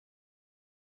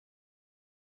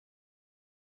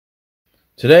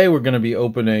Today we're going to be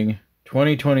opening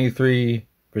 2023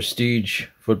 Prestige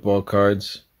football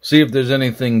cards. See if there's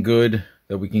anything good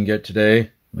that we can get today. On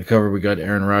the cover we got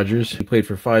Aaron Rodgers. He played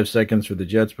for 5 seconds for the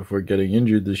Jets before getting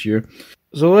injured this year.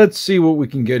 So let's see what we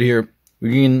can get here.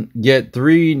 We can get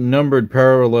 3 numbered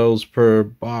parallels per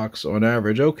box on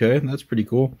average. Okay, that's pretty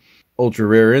cool. Ultra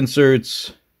rare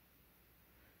inserts,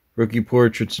 rookie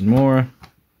portraits, and more.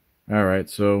 Alright,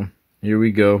 so here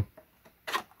we go.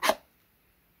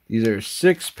 These are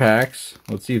 6 packs.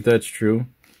 Let's see if that's true.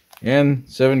 And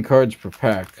 7 cards per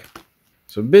pack.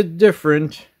 So a bit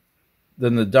different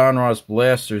than the Donruss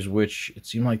Blasters, which it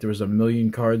seemed like there was a million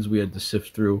cards we had to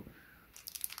sift through.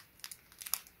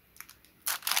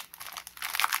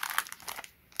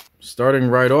 Starting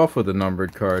right off with a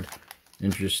numbered card.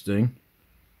 Interesting.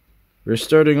 We're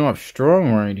starting off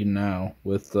strong right now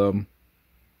with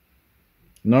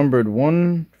numbered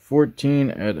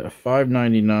 114 at a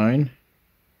 $5.99.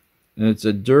 And it's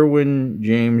a Derwin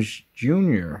James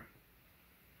Jr.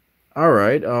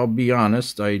 Alright, I'll be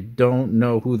honest, I don't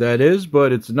know who that is,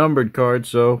 but it's a numbered card,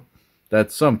 so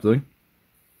that's something.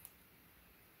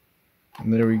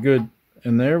 And there we go.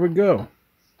 And there we go.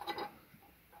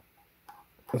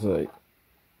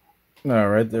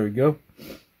 Alright, there we go.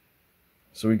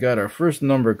 So we got our first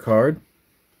number card.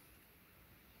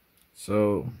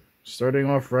 So starting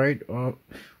off right, we're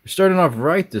starting off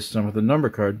right this time with a number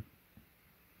card.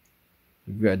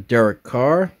 We've got Derek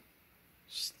Carr,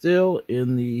 still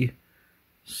in the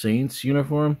Saints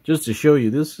uniform. Just to show you,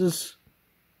 this is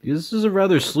a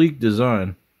rather sleek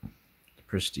design.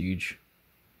 Prestige.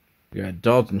 We got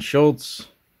Dalton Schultz.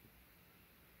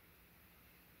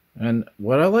 And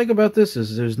what I like about this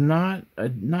is there's not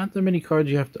that many cards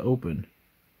you have to open.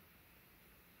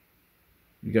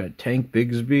 You got Tank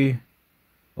Bigsby.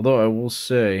 Although I will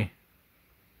say,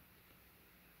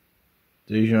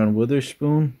 Dejon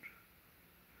Witherspoon.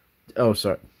 Oh,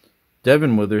 sorry.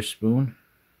 Devin Witherspoon.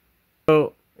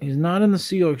 So, he's not in the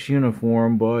Seahawks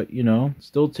uniform, but, you know,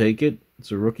 still take it.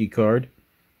 It's a rookie card.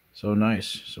 So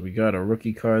nice. So we got a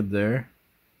rookie card there.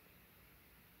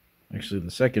 Actually,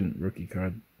 the second rookie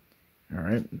card.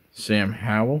 Alright. Sam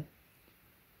Howell.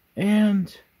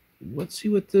 And let's see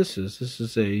what this is. This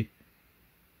is a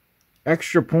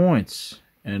extra points.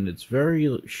 And it's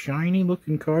very shiny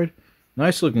looking card.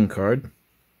 Nice looking card.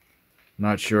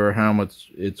 Not sure how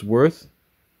much it's worth,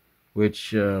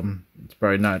 which it's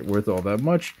probably not worth all that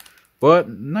much, but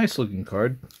nice looking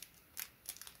card.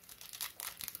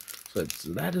 So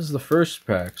that is the first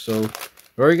pack. So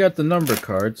we already got the number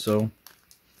card, so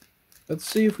let's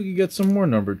see if we can get some more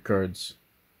numbered cards.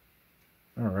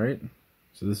 Alright,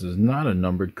 so this is not a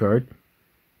numbered card.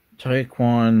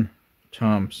 Tyquan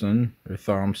Thompson.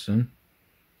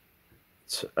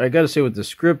 I gotta say with the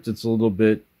script, it's a little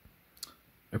bit...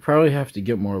 I probably have to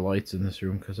get more lights in this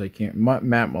room because I can't. Matt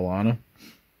Milano.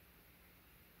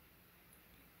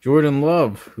 Jordan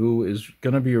Love, who is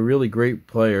going to be a really great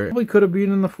player. Probably could have been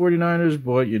in the 49ers,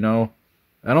 but, you know,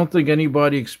 I don't think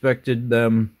anybody expected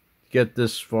them to get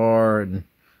this far. And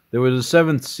there was a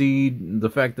 7th seed. The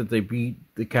fact that they beat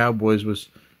the Cowboys was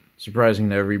surprising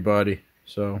to everybody.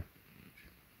 So,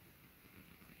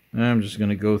 I'm just going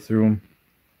to go through them.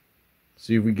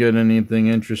 See if we get anything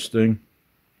interesting.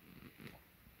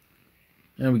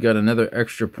 And we got another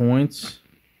extra points.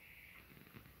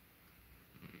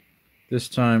 This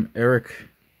time, Eric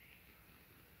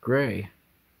Gray.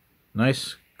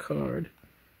 Nice card.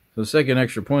 So the second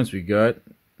extra points we got.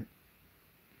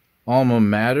 Alma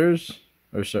Maters.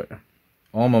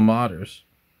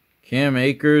 Cam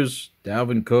Akers,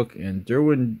 Dalvin Cook, and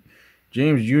Derwin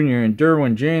James Jr. And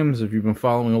Derwin James, if you've been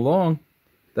following along,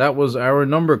 that was our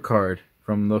number card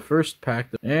from the first pack.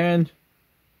 And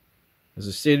as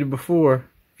I stated before,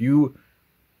 if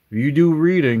you do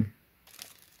reading,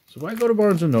 so why go to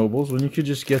Barnes & Nobles when you could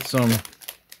just get some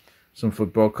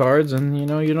football cards and, you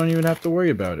know, you don't even have to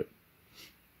worry about it.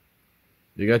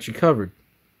 They got you covered.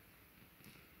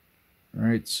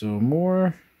 Alright, so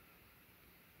more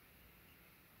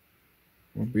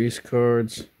base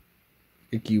cards.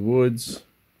 Icky Woods.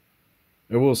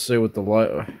 I will say with the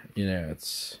light, you know,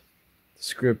 the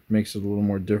script makes it a little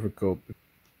more difficult.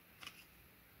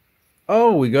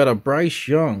 Oh, we got a Bryce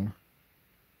Young.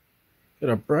 Got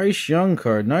a Bryce Young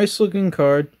card. Nice looking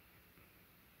card.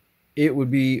 It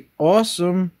would be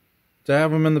awesome to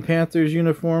have him in the Panthers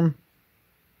uniform.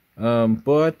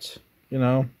 But, you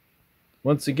know,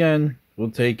 once again,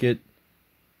 we'll take it.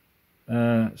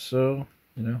 So,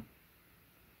 you know,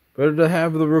 better to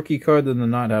have the rookie card than to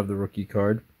not have the rookie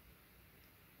card.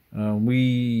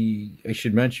 I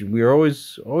should mention, we are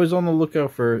always on the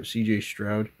lookout for C.J.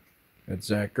 Stroud. Got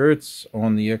Zach Ertz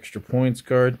on the extra points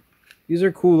card. These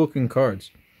are cool looking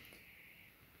cards.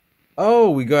 Oh,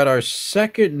 we got our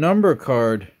second number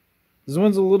card. This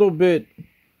one's a little bit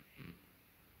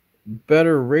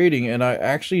better rating, and I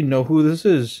actually know who this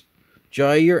is.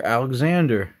 Jair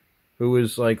Alexander, who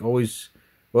is like always,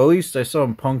 well, at least I saw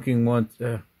him punking once.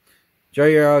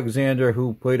 Jair Alexander,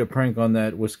 who played a prank on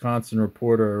that Wisconsin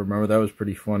reporter. I remember that was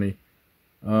pretty funny.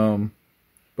 But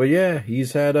yeah, he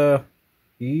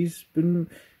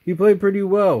played pretty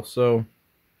well, so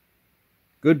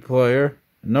good player.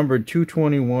 Number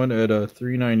 221 at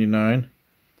 $3.99.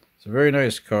 It's a very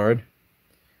nice card.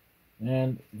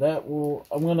 And I'm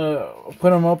gonna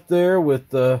put him up there with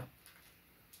the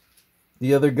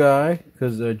other guy,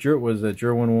 because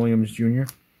Jerwin Williams Jr. As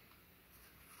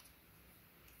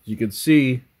you can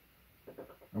see,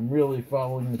 I'm really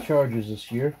following the Chargers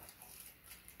this year,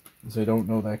 because I don't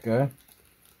know that guy.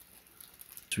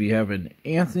 So we have an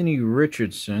Anthony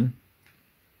Richardson.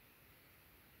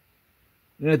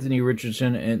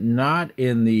 And not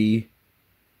in the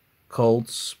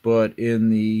Colts, but in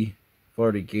the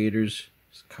Florida Gators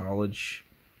college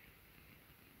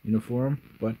uniform.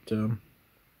 But it's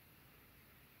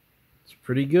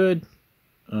pretty good.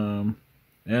 And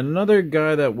another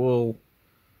guy that'll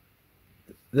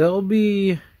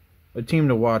be a team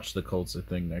to watch, the Colts, I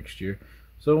think, next year.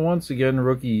 So once again,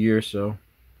 rookie year, so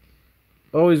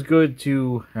always good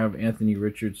to have Anthony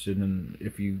Richardson, and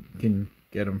if you can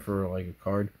get him for like a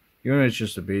card, even if it's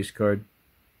just a base card.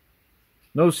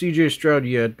 No CJ Stroud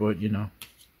yet, but you know,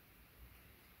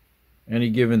 any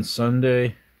given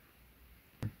Sunday,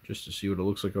 just to see what it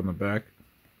looks like on the back.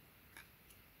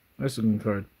 Nice looking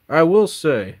card. I will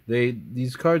say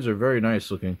these cards are very nice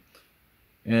looking,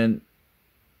 and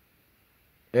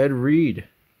Ed Reed.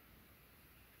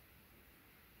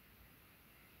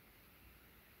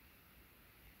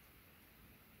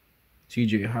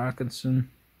 TJ Hawkinson.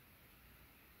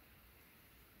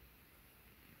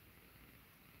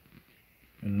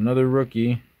 And another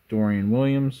rookie, Dorian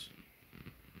Williams.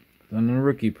 Then the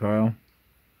rookie pile.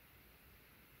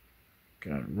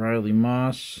 Got Riley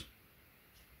Moss.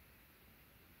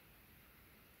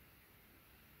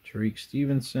 Tariq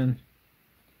Stevenson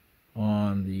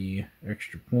on the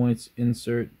extra points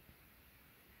insert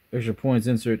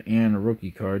and a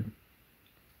rookie card.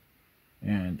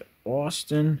 And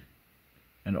Austin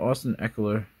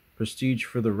Eckler, prestige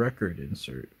for the record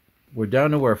insert. We're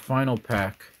down to our final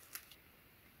pack.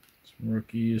 Some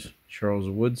rookies, Charles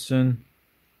Woodson,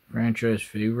 franchise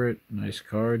favorite, nice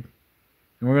card.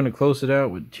 And we're going to close it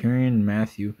out with Tyrann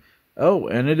Mathieu. Oh,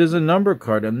 and it is a number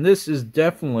card, and this is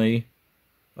definitely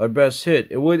our best hit.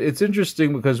 It's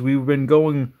interesting because we've been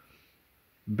going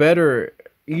better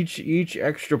each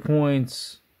extra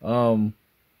points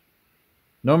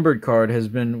numbered card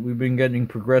we've been getting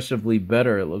progressively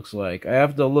better, it looks like. I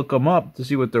have to look them up to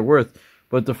see what they're worth.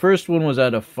 But the first one was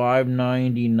at a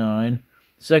 $5.99.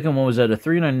 Second one was at a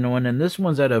 $3.91, and this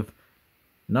one's at a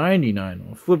 $99.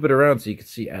 I'll flip it around so you can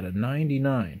see at a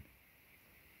 $99.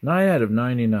 9 out of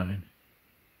 99.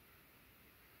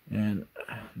 And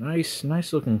nice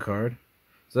looking card.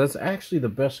 So that's actually the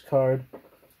best card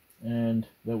that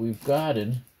we've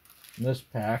gotten in this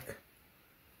pack.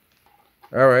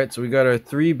 Alright, so we got our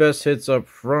 3 best hits up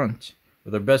front,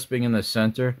 with our best being in the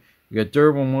center. We got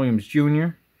Derwin Williams Jr.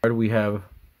 We have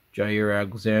Jair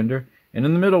Alexander. And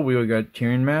in the middle, we got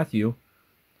Tyrann Mathieu,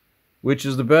 which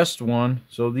is the best one.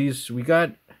 So these we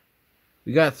got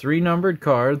 3 numbered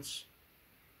cards,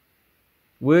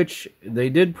 which they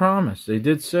did promise. They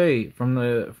did say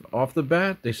off the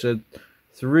bat, they said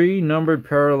 3 numbered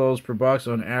parallels per box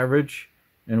on average,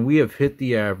 and we have hit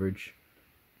the average.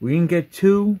 We didn't get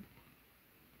 2,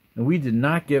 and we did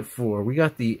not get 4. We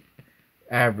got the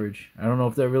average. I don't know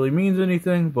if that really means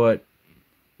anything, but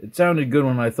it sounded good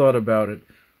when I thought about it.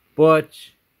 But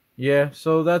yeah,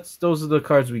 so those are the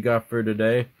cards we got for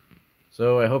today.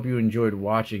 So I hope you enjoyed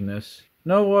watching this.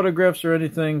 No autographs or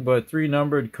anything, but 3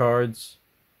 numbered cards,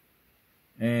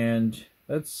 and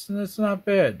that's not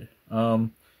bad.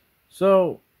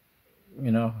 So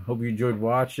you know, hope you enjoyed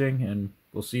watching, and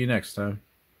we'll see you next time.